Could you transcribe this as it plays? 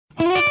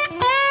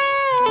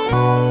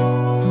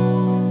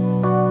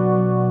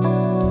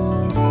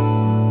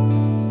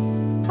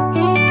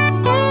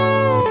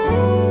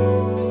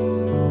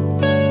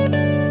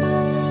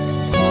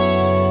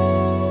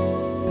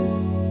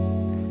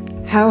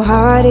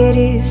it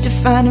is to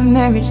find a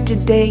marriage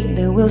today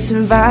that will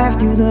survive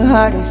through the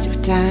hardest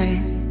of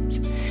times.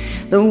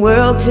 The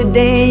world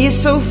today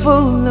is so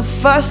full of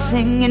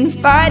fussing and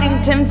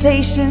fighting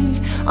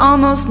temptations,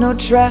 almost no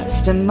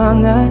trust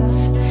among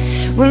us.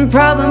 When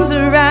problems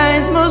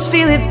arise, most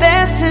feel it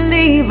best to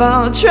leave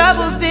all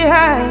troubles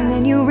behind,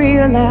 and you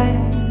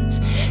realize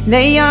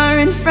they are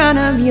in front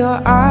of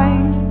your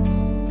eyes.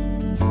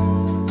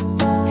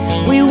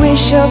 We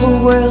wish of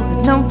a world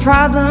with no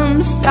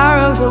problems,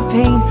 sorrows or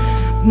pain.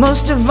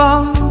 Most of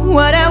all,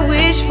 what I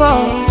wish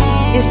for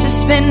is to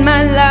spend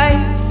my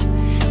life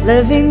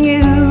loving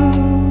you.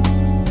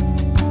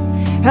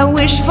 I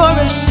wish for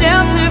a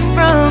shelter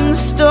from the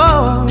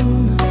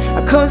storm,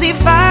 a cozy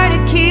fire to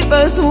keep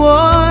us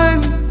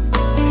warm,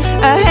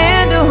 a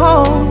hand to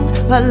hold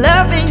while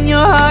loving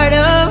your heart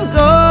of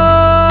gold.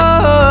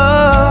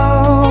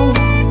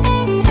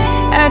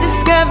 I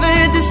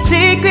discovered the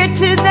secret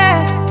to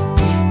that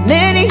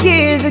many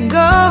years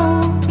ago.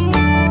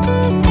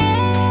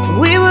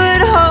 We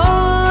would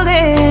hold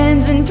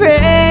hands and pray,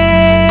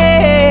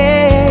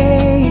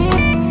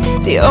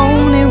 the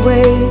only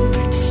way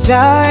to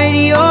start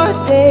your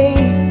day,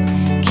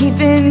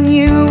 keeping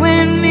you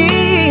and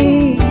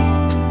me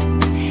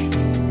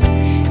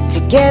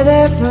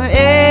together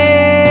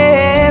forever.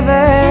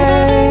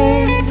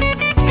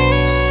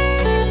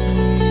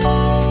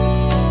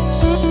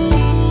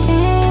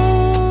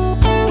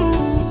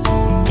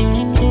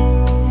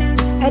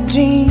 I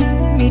dream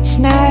each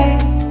night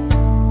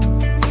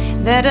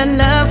that our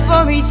love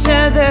for each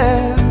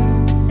other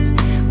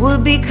will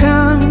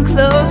become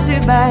closer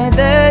by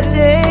the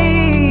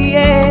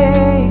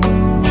day,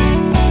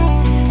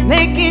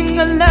 making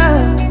a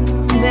love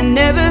that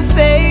never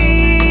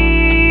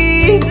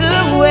fades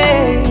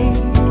away.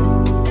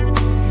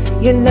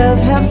 Your love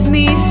helps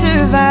me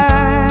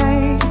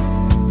survive,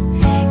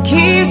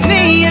 keeps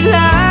me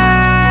alive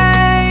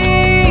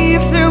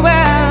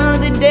throughout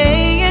the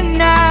day and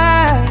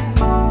night.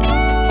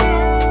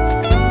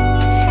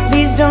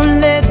 Please don't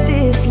let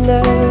this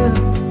love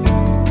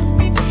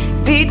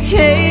be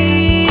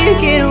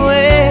taken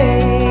away.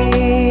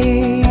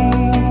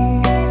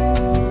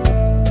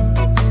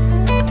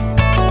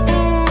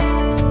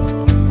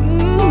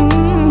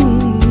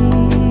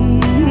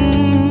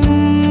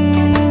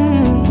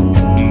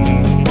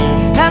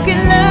 How can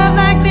love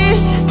like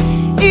this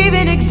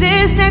even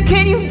exist? How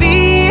can you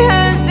be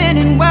husband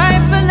and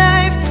wife for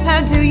life?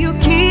 How do you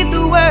keep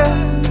the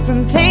world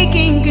from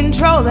taking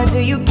control? How do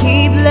you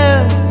keep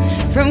love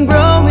from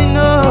growing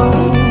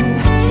old?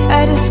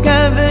 I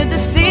discovered the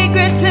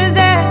secret to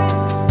that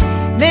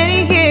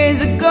many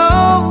years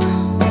ago.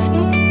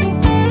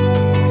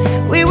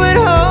 We would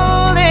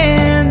hold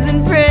hands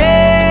and pray,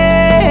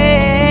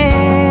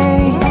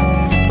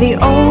 the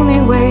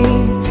only way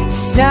to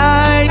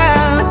start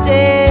our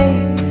day,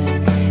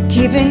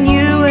 keeping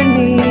you and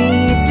me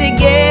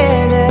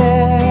together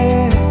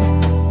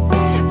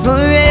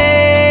forever.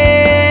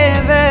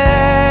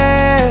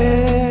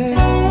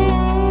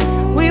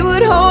 We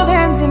would hold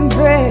hands and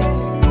pray,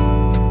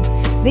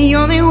 the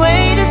only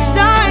way to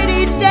start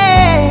each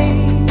day,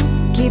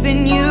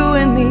 keeping you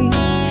and me